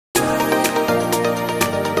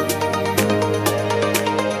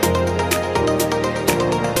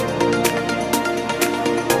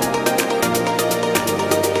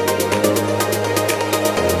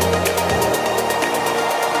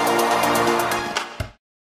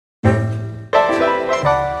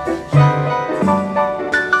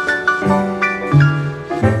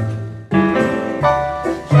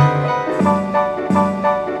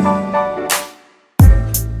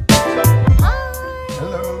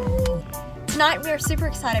Tonight we are super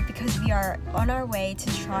excited because we are on our way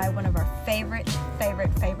to try one of our favorite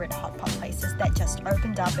hot pot places that just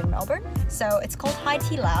opened up in Melbourne. So it's called Hai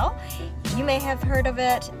Di Lao. You may have heard of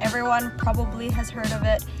it, everyone probably has heard of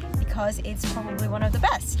it because it's probably one of the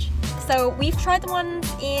best. So we've tried the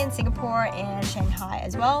ones in Singapore and Shanghai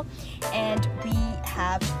as well, and we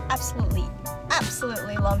have absolutely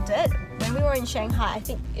loved it. When we were in Shanghai, I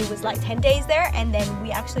think it was like 10 days there, and then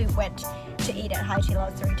we actually went to eat at Hai Di Lao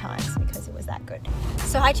 3 times because it was that good.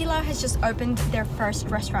 So Hai Di Lao has just opened their first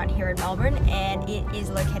restaurant here in Melbourne, and it is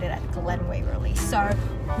located at Glen Waverley. So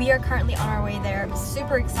we are currently on our way there,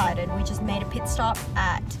 super excited. We just made a pit stop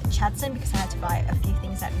at Chadstone because I had to buy a few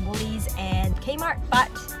things at Woolies and Kmart, but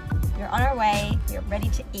we're on our way, we're ready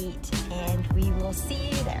to eat, and we will see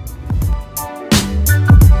you there.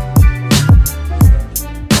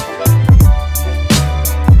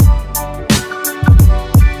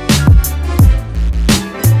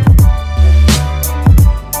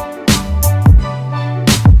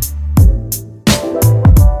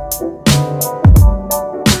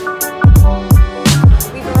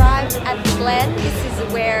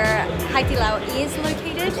 Hai Di Lao is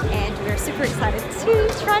located, and we're super excited to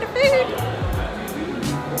try the food.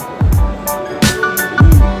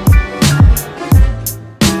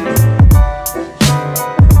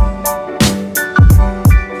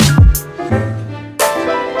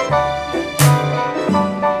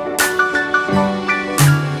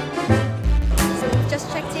 So we've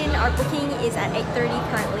just checked in. Our booking is at 8:30.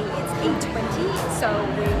 Currently it's 8:20, so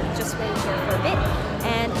we're just waiting here for a bit.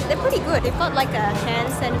 And they're pretty good. They've got like a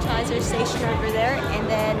hand sanitizer station over there, and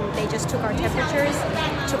then they just took our temperatures,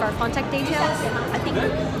 took our contact details. I think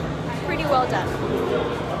pretty well done.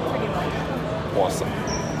 Pretty well done. Awesome.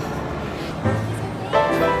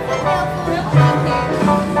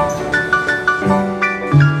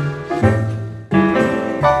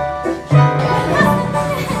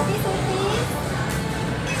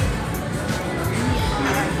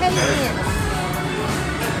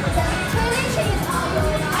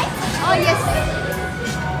 Oh yes. Oh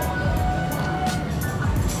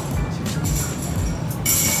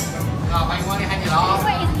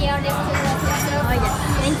yes.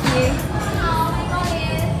 Thank you.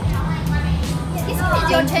 This is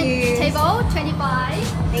your table, 25.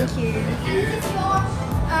 Thank you. And this is your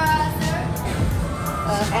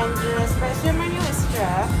and the special menu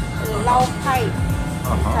extra Lao Pai.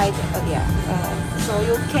 So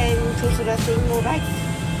you can choose the thing you like.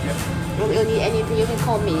 If you need anything, you can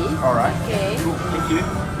call me. Alright. Okay. Cool. Thank you.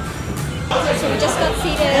 So we just got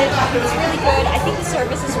seated. It was really good. I think the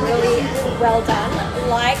service is really well done.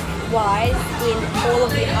 Likewise in all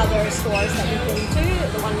of the other stores that we've been to,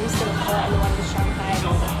 the one in Singapore and the one in Shanghai.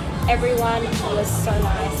 Everyone was so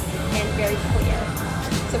nice and very clear.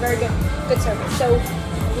 So very good service. So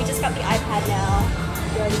we just got the iPad now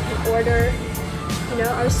where we can order,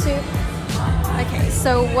 our soup. Okay,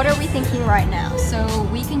 so what are we thinking right now? So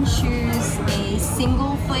we can choose a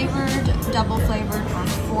single flavored, double flavored, or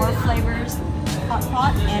 4 flavors hot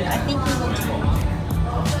pot, and I think we will do,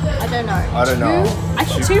 I don't know. I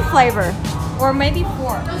think 2 flavor, or maybe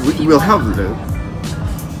 4. We'll have the.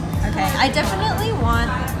 Okay, I definitely want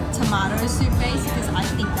tomato soup base because I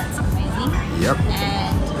think that's amazing. Yep.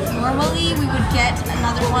 And normally we would get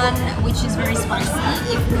another one which is very spicy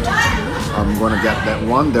if we do 2. I'm gonna get that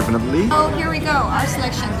one, definitely. Oh, here we go. Our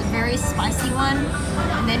selection, the very spicy one.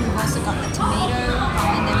 And then we've also got the tomato.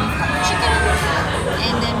 And then we've got the chicken.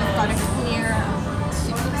 And then we've got a clear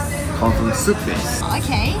soup base. Confirm soup base.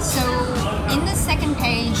 Okay, so in the second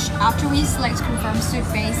page, after we select confirm soup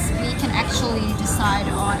base, we can actually decide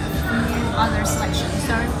on a few other selections.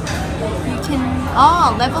 So you can,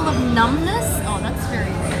 level of numbness. Oh, that's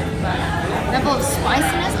very weird. But level of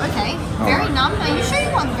spiciness, okay. Very numb. Are you sure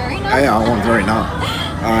you want very numb? Yeah, I want very numb.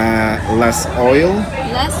 Less oil.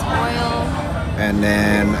 Less oil. And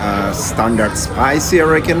then standard spicy, I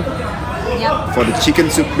reckon. Yep. For the chicken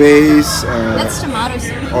soup base. That's tomato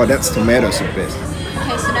soup. Oh, that's tomato soup base.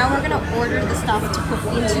 Okay, so now we're gonna order the stuff to put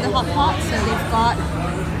into the hot pot. So they've got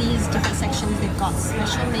these different sections. They've got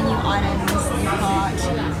special menu items. They've got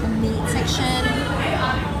the meat section,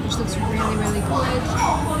 which looks really good.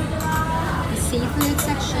 The seafood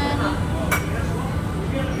section.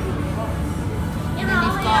 And then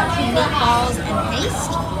they've got meatballs and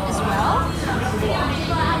paste as well.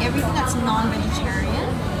 Everything that's non-vegetarian.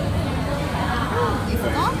 They've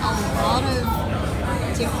got a lot of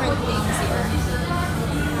different things here.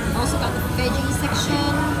 We've also got the veggie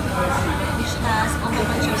section, which has a whole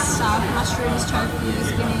bunch of stuff, mushrooms, tofu,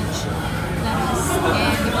 spinach, lettuce,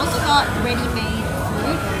 and we've also got ready-made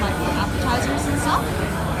food, like appetizers and stuff,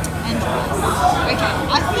 and drinks. Okay,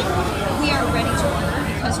 I think we are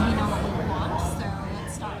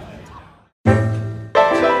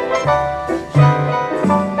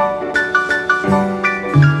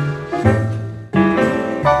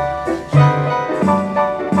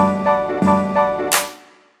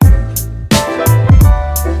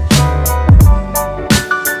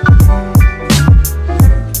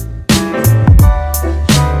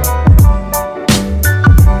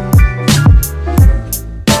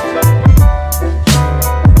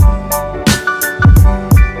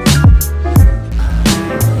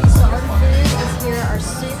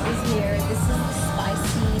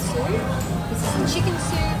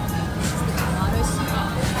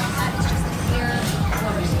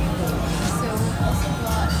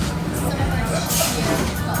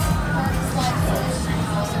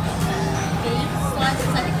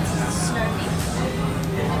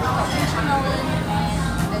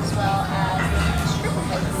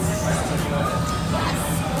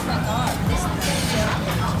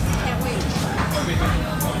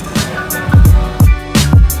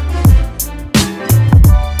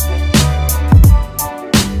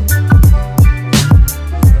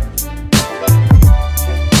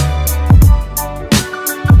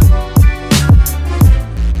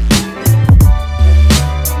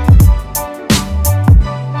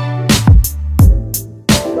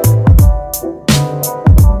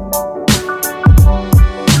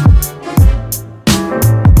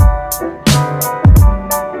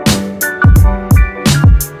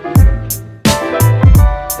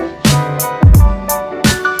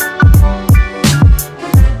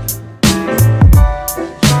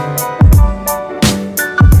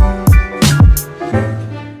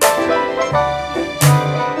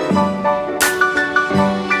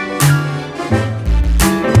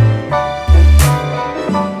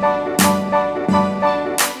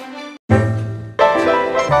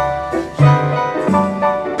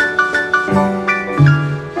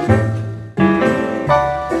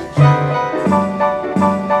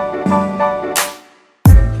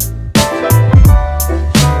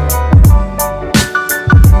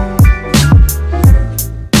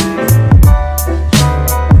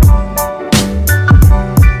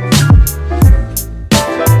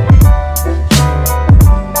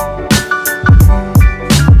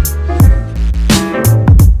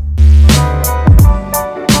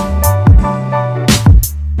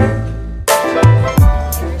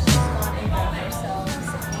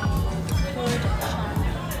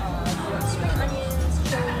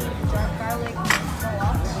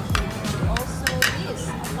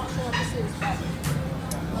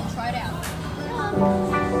So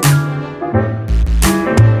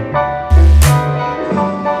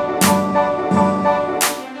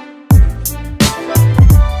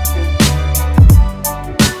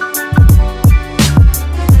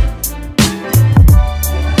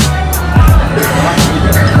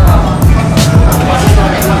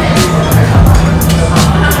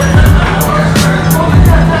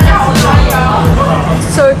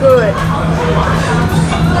good.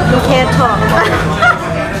 You can't talk.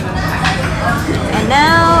 And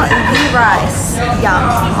now the rice. Yum.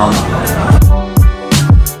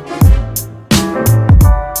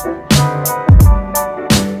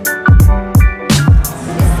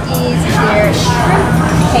 This is their shrimp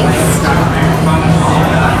paste.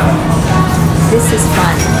 This is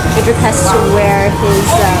fun. Edrick has to wear his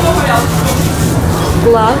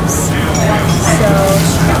gloves. So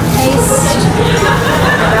shrimp paste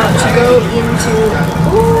about to go into.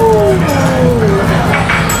 Ooh,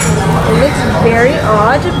 it looks very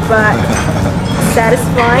odd, but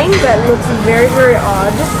satisfying. But looks very, very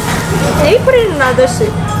odd. Maybe put it in another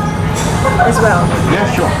soup as well.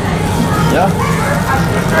 Yeah, sure. Yeah.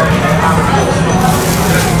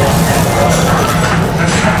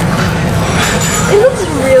 It looks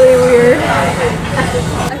really weird.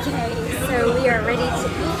 Okay, so we are ready to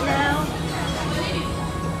eat now.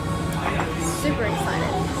 Super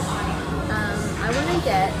excited. I want to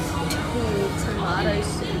get the tomato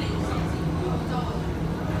soup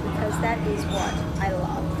because that is what I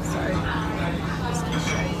love. So I'm just going to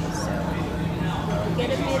show you. So we'll get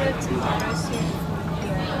a bit of tomato soup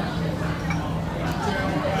here.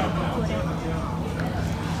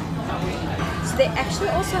 So they actually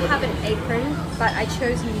also have an apron, but I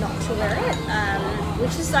chose not to wear it,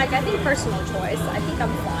 which is like, I think, personal choice. I think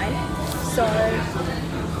I'm fine. So,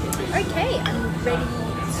 okay, I'm ready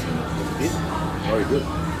to eat. Very good.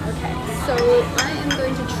 Okay, so I am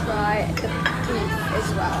going to try the beef as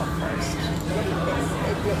well first. Look at this,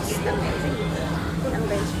 it looks amazing. I'm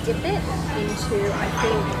going to dip it into, I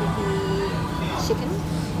think, the chicken,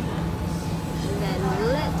 and then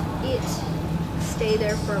let it stay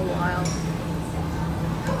there for a while.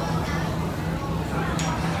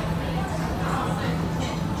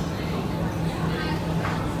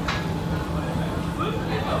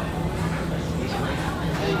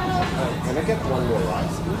 Can I get one more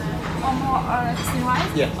rice, please? One more steamed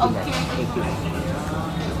rice? Yeah. Okay. Thank you.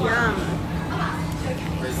 Yum.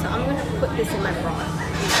 Okay, so I'm gonna put this in my broth.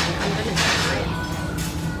 I'm gonna try it.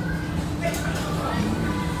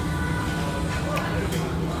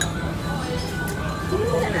 I'm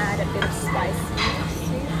gonna add a bit of spiciness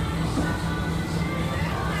here.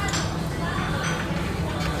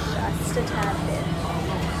 Just a tad bit.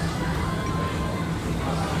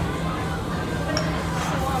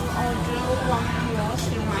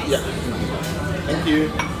 Yeah. Thank you.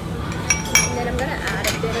 And then I'm gonna add a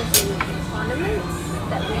bit of the condiments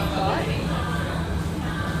that we've got.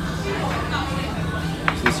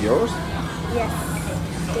 Is this yours? Yes.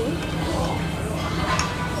 See?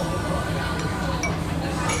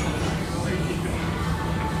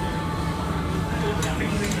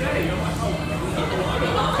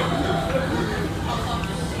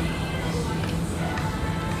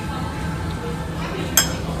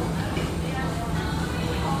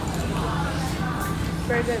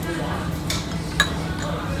 Very good.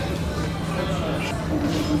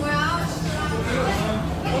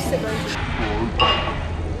 What's it going to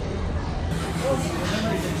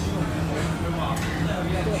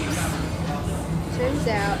Turns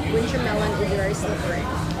out winter melon is very slippery.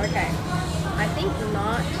 Okay. I think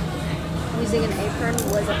not using an apron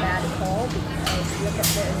was a bad call because look at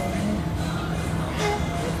this.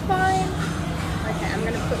 It's fine. Okay, I'm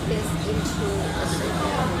gonna put this into a soup.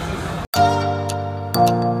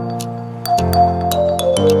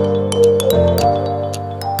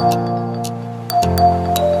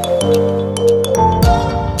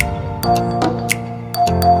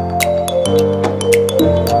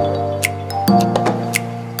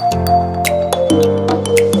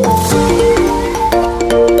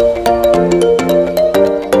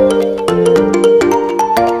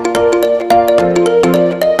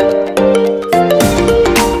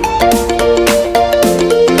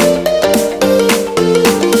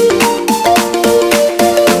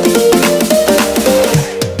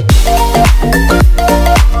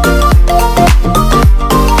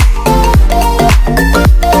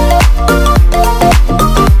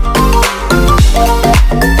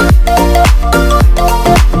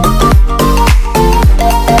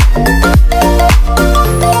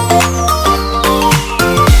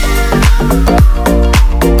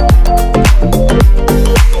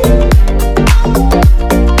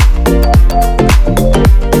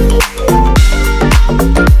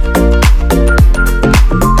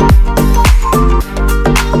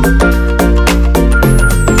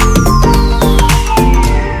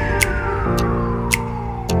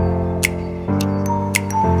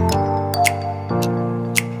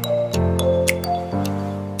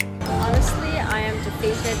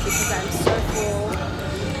 because I'm so full.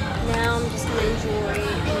 Now I'm just gonna enjoy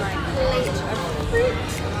my plate of fruit.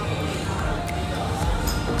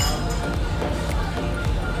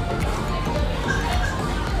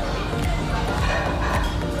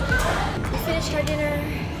 We finished our dinner.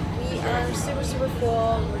 We are super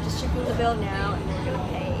full. We're just checking the bill now and we're gonna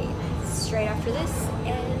pay straight after this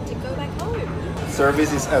and to go back home.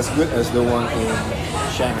 Service is as good as the one in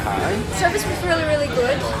Shanghai. Service was really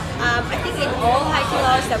good. I think in all Hai Di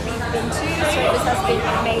Laos that we've been to, the service has been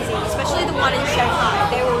amazing, especially the one in Shanghai.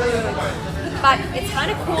 They were really good. But it's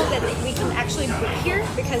kind of cool that we can actually book here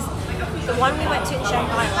because the one we went to in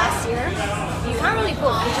Shanghai last year, you can't really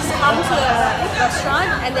book. You just come to the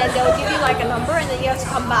restaurant and then they'll give you like a number and then you have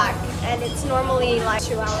to come back. And it's normally like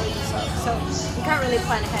 2 hours or so. So you can't really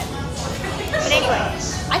plan ahead. But anyway,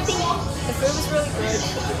 I think the food was really good.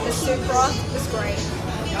 The soup broth was great.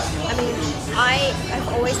 I mean, I have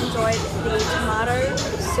always enjoyed the tomato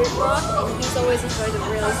soup broth, and he's always enjoyed the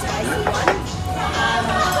really spicy one.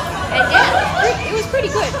 And yeah, it was pretty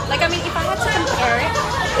good. Like, I mean, if I had to compare it,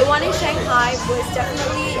 the one in Shanghai was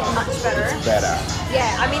definitely much better. It's better.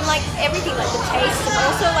 Yeah, I mean, like everything, like the taste, and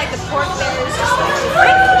also like the pork there is just like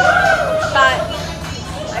different. But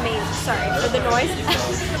I mean, sorry for the noise.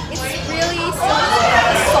 It's really a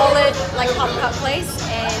solid like hot pot place,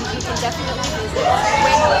 and you can definitely visit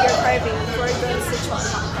when you're craving for a good Sichuan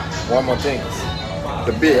hot pot. One more thing.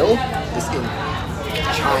 The bill is in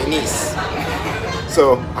Chinese.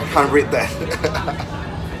 So I can't read that.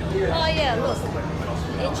 Oh yeah, look.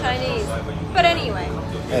 In Chinese. But anyway.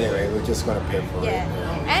 Anyway, we're just gonna pay for Yeah.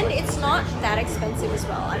 it. And it's not that expensive as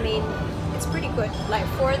well. I mean, it's pretty good. Like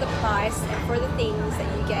for the price and for the things that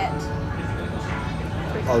you get.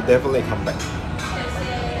 I'll definitely come back.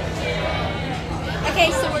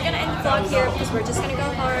 Okay, so we're gonna end the vlog here because we're just gonna go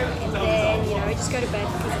home and then, you know, just go to bed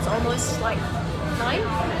because it's almost like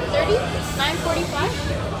 9:30? 9:45?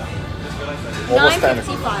 Almost 10.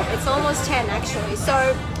 9:55. It's almost 10 actually.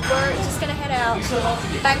 So we're just gonna head out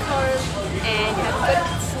back home and have a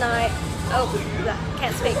good night. Oh,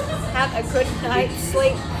 can't speak. Have a good night's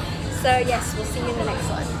sleep. So yes, we'll see you in the next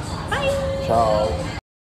one. Bye! Ciao.